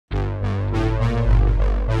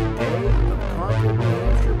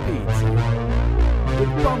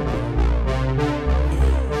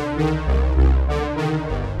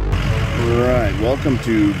welcome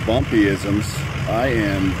to BuMpY-isms. I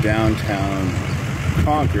am downtown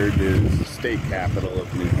Concord, the state capital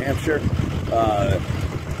of New Hampshire.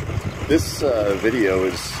 This video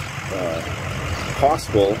is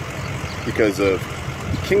possible because of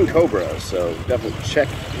King Cobra, so definitely check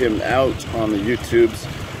him out on the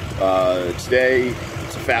YouTubes. Today,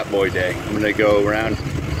 it's a fat boy day. I'm going to go around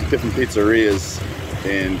different pizzarias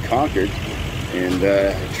in Concord and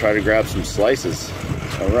try to grab some slices.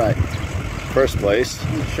 All right. First place,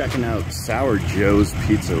 I'm checking out Sour Joe's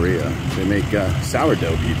Pizzeria. They make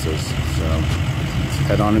sourdough pizzas, so let's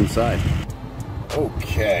head on inside.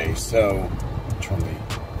 Okay, so turn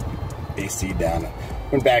the AC down.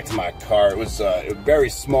 Went back to my car. It was a very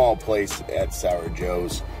small place at Sour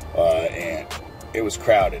Joe's, and it was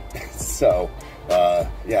crowded. So,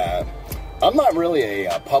 yeah, I'm not really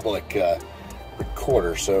a public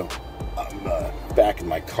recorder, so I'm back in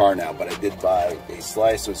my car now, but I did buy a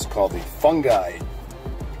slice. It's called the Fungi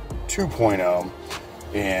 2.0,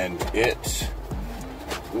 and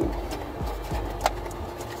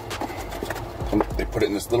they put it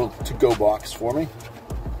in this little to-go box for me.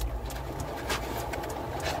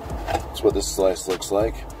 That's what this slice looks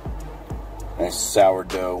like. Nice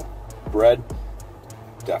sourdough bread.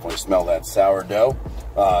 Definitely smell that sourdough.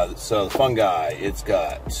 So the Fungi, it's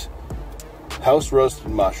got house roasted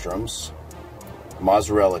mushrooms,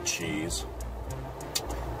 mozzarella cheese,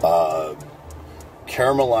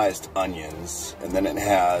 caramelized onions, and then it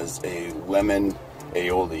has a lemon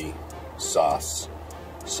aioli sauce.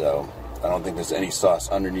 So I don't think there's any sauce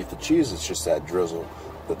underneath the cheese. It's just that drizzle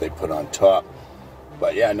that they put on top.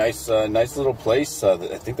 But yeah, nice little place. I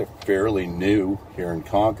think they're fairly new here in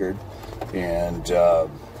Concord, and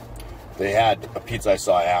they had a pizza I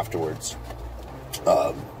saw afterwards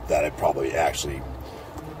that I probably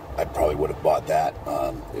would have bought that.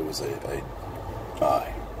 It was a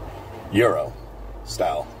Euro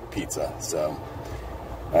style pizza, so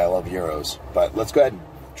I love Euros. But let's go ahead and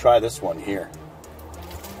try this one here.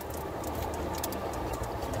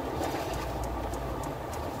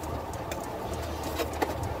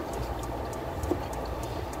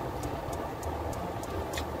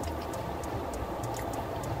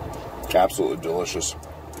 Absolutely delicious.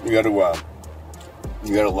 You gotta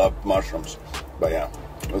love mushrooms. But yeah,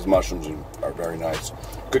 those mushrooms are very nice.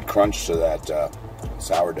 Good crunch to that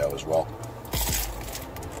sourdough as well.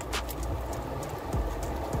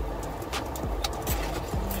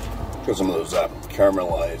 Got some of those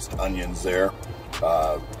caramelized onions there.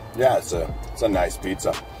 Yeah, it's a nice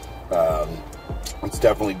pizza. It's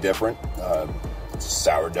definitely different. It's a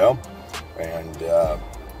sourdough, and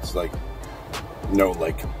it's like no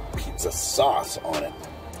pizza sauce on it.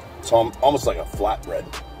 It's almost like a flatbread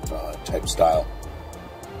type style.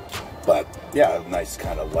 But yeah, nice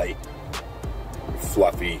kind of light,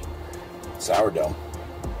 fluffy sourdough.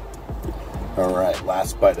 All right,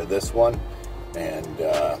 last bite of this one, and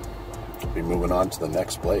be moving on to the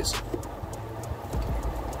next place.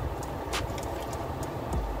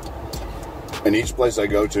 And each place I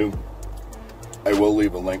go to, I will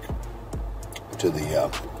leave a link to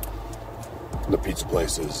the pizza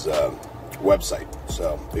place's website.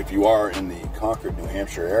 So if you are in the Concord, New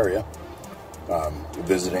Hampshire area,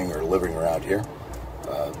 visiting or living around here,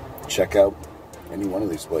 check out any one of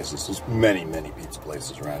these places. There's many pizza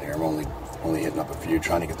places around here. I'm only hitting up a few,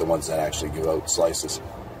 trying to get the ones that actually give out slices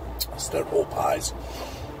instead of whole pies.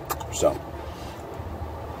 So,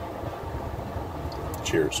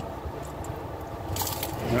 cheers.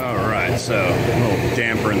 All right, so a little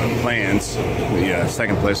damper in the plans. The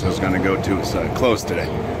second place I was going to go to is closed today.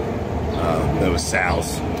 That was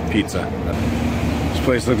Sal's Pizza. This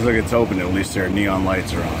place looks like it's open. At least their neon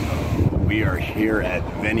lights are on. We are here at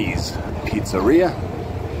BuMpY-isms Pizzeria.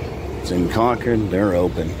 It's in Concord. They're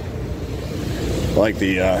open. I like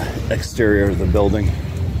the exterior of the building.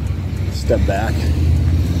 Step back.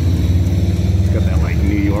 It's got that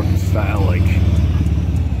New York style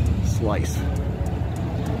slice.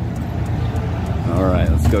 All right,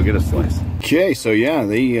 let's go get a slice. Okay, so yeah,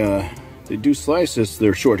 they do slices.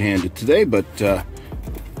 They're shorthanded today, but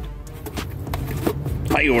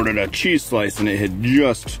I ordered a cheese slice and it had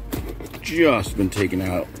just been taken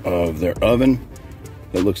out of their oven.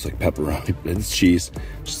 It looks like pepperoni, but it's cheese.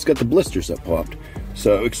 Just got the blisters that popped.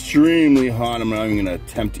 So extremely hot. I'm not even gonna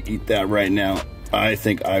attempt to eat that right now. I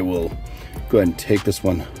think I will go ahead and take this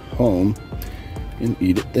one home and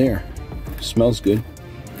eat it there. Smells good.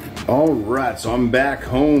 All right, so I'm back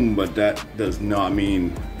home, but that does not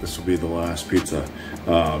mean this will be the last pizza.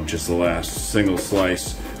 Just the last single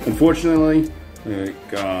slice. Unfortunately,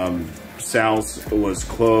 Sal's was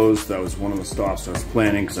closed. That was one of the stops I was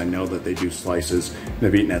planning because I know that they do slices. And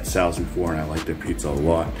I've eaten at Sal's before and I like their pizza a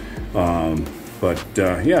lot.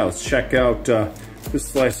 Yeah, let's check out this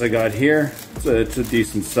slice I got here. It's a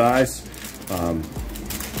decent size.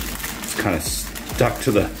 It's kind of stuck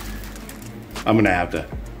to the... I'm gonna have to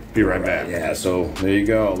be right back. Yeah, so there you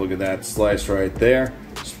go. Look at that slice right there.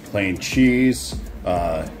 Just plain cheese.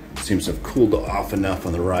 Seems to have cooled off enough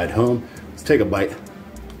on the ride home. Let's take a bite.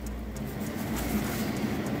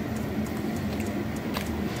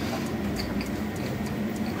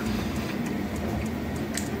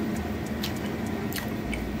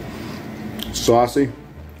 Saucy.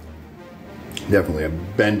 Definitely a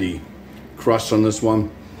bendy crust on this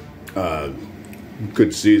one.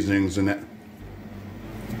 Good seasonings in it.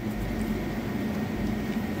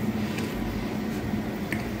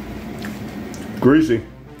 Greasy.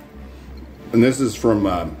 And this is from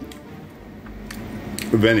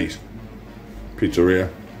Vinny's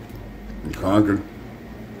Pizzeria in Concord.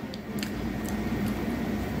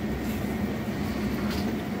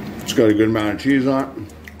 It's got a good amount of cheese on it.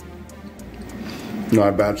 Not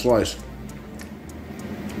a bad slice.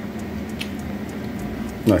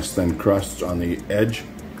 Nice thin crust on the edge,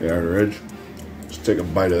 the outer edge. Let's take a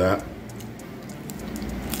bite of that.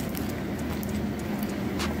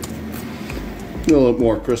 A little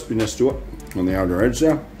more crispiness to it on the outer edge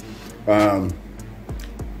there.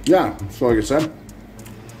 Yeah, so like I said,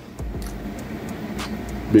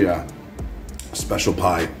 be a special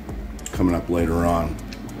pie coming up later on.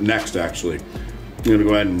 Next, actually, I'm gonna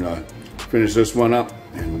go ahead and finish this one up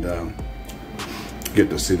and get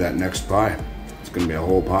to see that next pie. It's gonna be a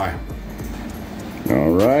whole pie.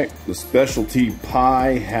 All right, the specialty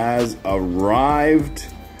pie has arrived.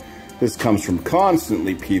 This comes from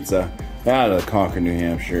Constantly Pizza out of the Concord, New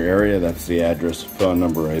Hampshire area. That's the address, phone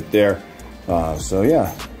number right there. So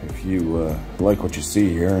yeah, if you like what you see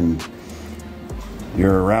here and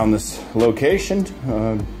you're around this location,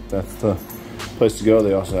 that's the place to go.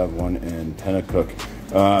 They also have one in Pennacook.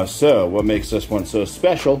 So what makes this one so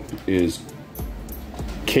special is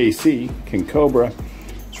KC, King Cobra.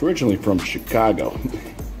 It's originally from Chicago.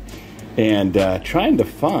 And trying to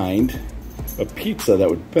find a pizza that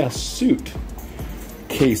would best suit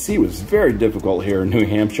KC was very difficult here in New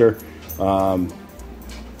Hampshire.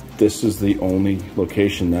 This is the only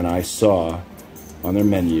location that I saw on their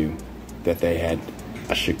menu that they had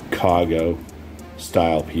a Chicago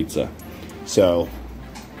style pizza. So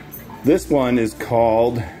this one is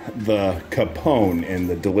called the Capone, and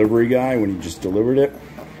the delivery guy, when he just delivered it,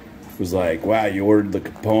 was like, wow, you ordered the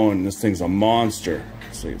Capone, this thing's a monster.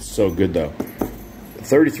 It's so good though.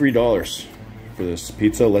 $33 for this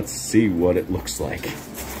pizza. Let's see what it looks like.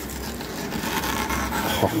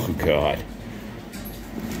 Oh God.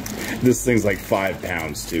 This thing's like 5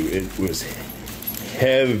 pounds too. It was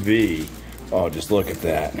heavy. Oh, just look at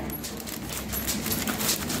that.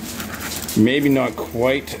 Maybe not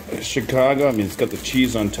quite Chicago. I mean, it's got the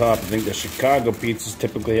cheese on top. I think the Chicago pizzas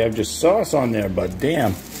typically have just sauce on there, but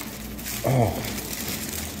damn. Oh,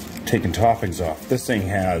 taking toppings off. This thing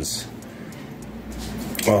has,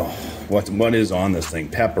 oh, what is on this thing?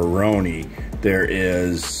 Pepperoni. There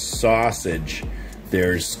is sausage.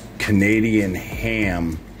 There's Canadian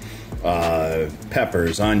ham,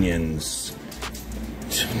 peppers, onions,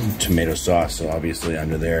 tomato sauce, obviously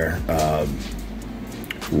under there.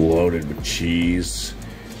 Loaded with cheese,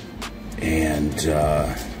 and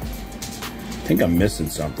I think I'm missing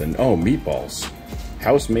something. Oh, meatballs.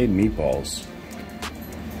 House-made meatballs.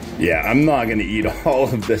 Yeah, I'm not gonna eat all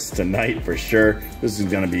of this tonight for sure. This is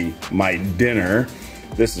gonna be my dinner.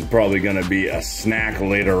 This is probably gonna be a snack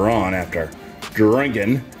later on after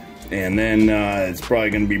drinking, and then it's probably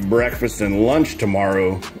gonna be breakfast and lunch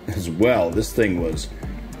tomorrow as well. This thing was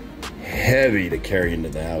heavy to carry into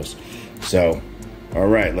the house. So, all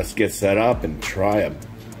right, let's get set up and try a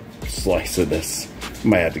slice of this.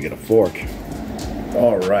 Might have to get a fork.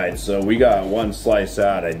 All right, so we got one slice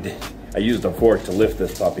out. I used a fork to lift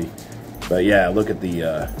this puppy, but yeah, look at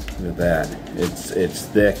the look at that. It's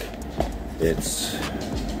thick.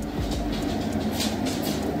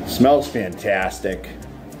 Smells fantastic.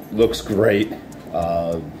 Looks great.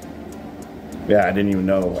 Yeah, I didn't even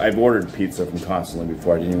know. I've ordered pizza from Constantly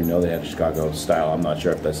before. I didn't even know they had a Chicago style. I'm not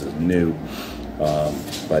sure if this is new.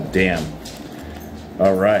 But damn.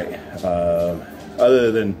 All right.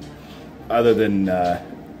 Other than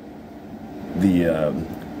the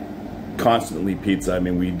Constantly Pizza, I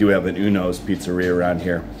mean, we do have an Uno's Pizzeria around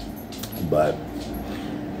here, but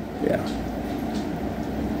yeah.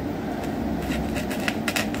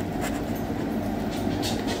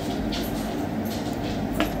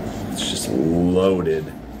 It's just loaded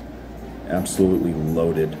absolutely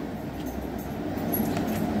loaded.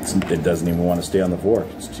 It doesn't even want to stay on the fork.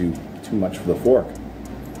 It's too much for the fork.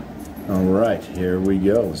 All right, here we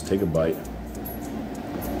go. Let's take a bite.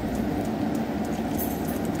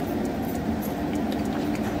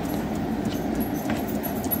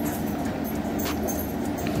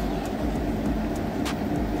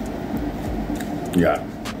 Yeah.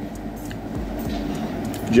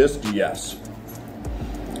 Just yes.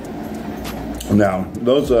 Now,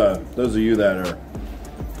 those of you that are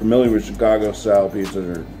familiar with Chicago style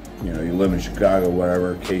pizzas, or you know, you live in Chicago,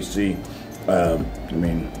 whatever, KC, I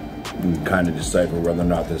mean, you can kind of decipher whether or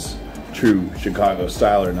not this true Chicago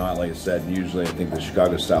style or not. Like I said, usually I think the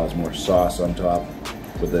Chicago style is more sauce on top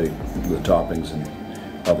with the toppings, and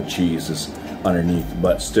all the cheese is underneath,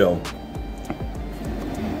 but still,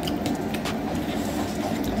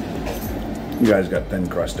 you guys got thin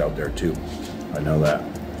crust out there too. I know that.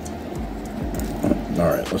 All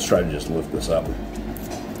right, let's try to just lift this up.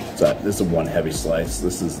 This is one heavy slice.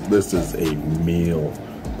 This is a meal.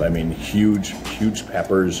 I mean, huge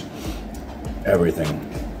peppers, everything.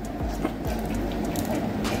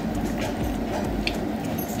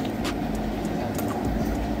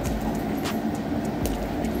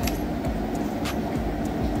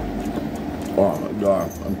 Oh my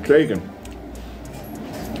God, I'm shaking.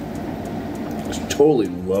 It's totally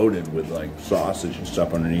loaded with like sausage and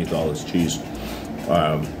stuff underneath all this cheese,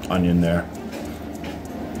 onion there.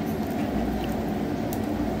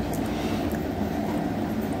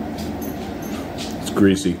 It's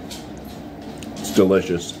greasy. It's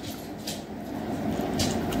delicious.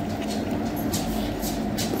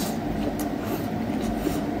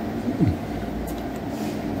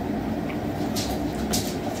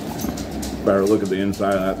 Better look at the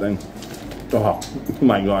inside of that thing. Oh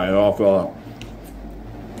my God, it all fell out.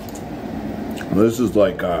 This is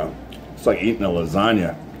like, it's like eating a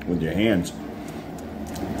lasagna with your hands.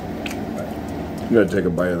 You gotta take a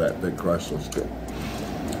bite of that thick crust. Let's go.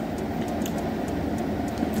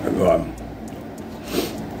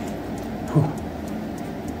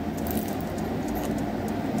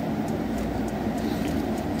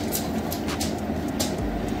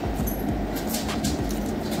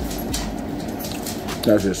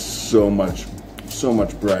 That's just so much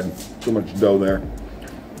bread, so much dough there.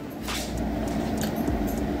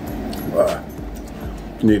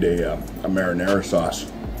 Need a marinara sauce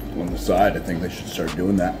on the side. I think they should start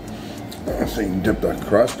doing that. So you can dip the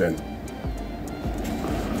crust in.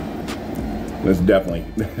 This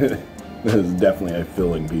is definitely a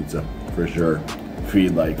filling pizza for sure.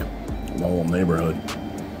 Feed like the whole neighborhood.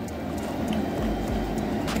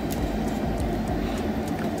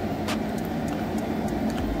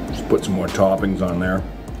 Just put some more toppings on there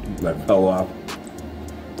that fell off.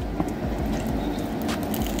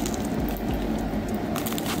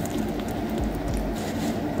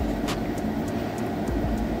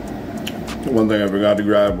 One thing I forgot to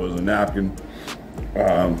grab was a napkin.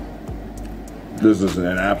 This is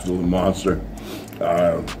an absolute monster.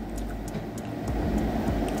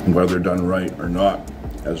 Whether done right or not,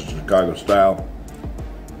 as a Chicago style,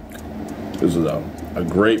 this is a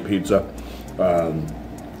great pizza.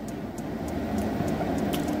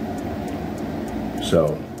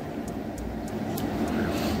 So,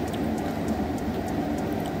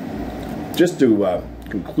 just to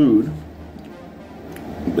conclude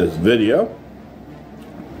this video,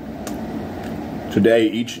 today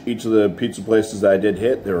each of the pizza places that I did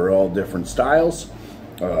hit, they were all different styles.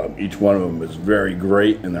 Each one of them is very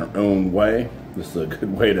great in their own way. This is a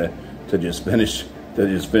good way to just finish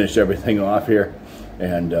everything off here.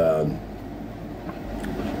 And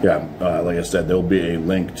yeah, like I said, there'll be a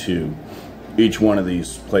link to each one of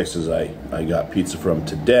these places I got pizza from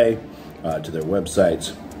today, to their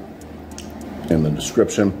websites in the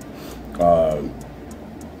description.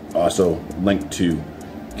 Also link to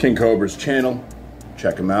King Cobra's channel.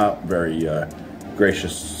 Check him out. Very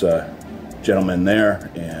gracious gentleman there,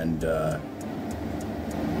 and owe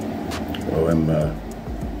him a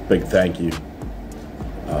big thank you.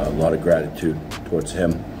 A lot of gratitude towards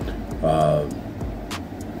him,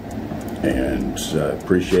 and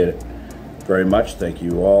appreciate it very much. Thank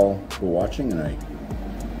you all for watching, and I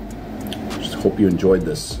just hope you enjoyed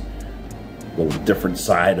this little different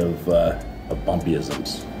side of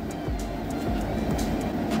BuMpY-isms.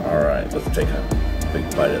 All right, let's take a big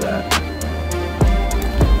bite of that.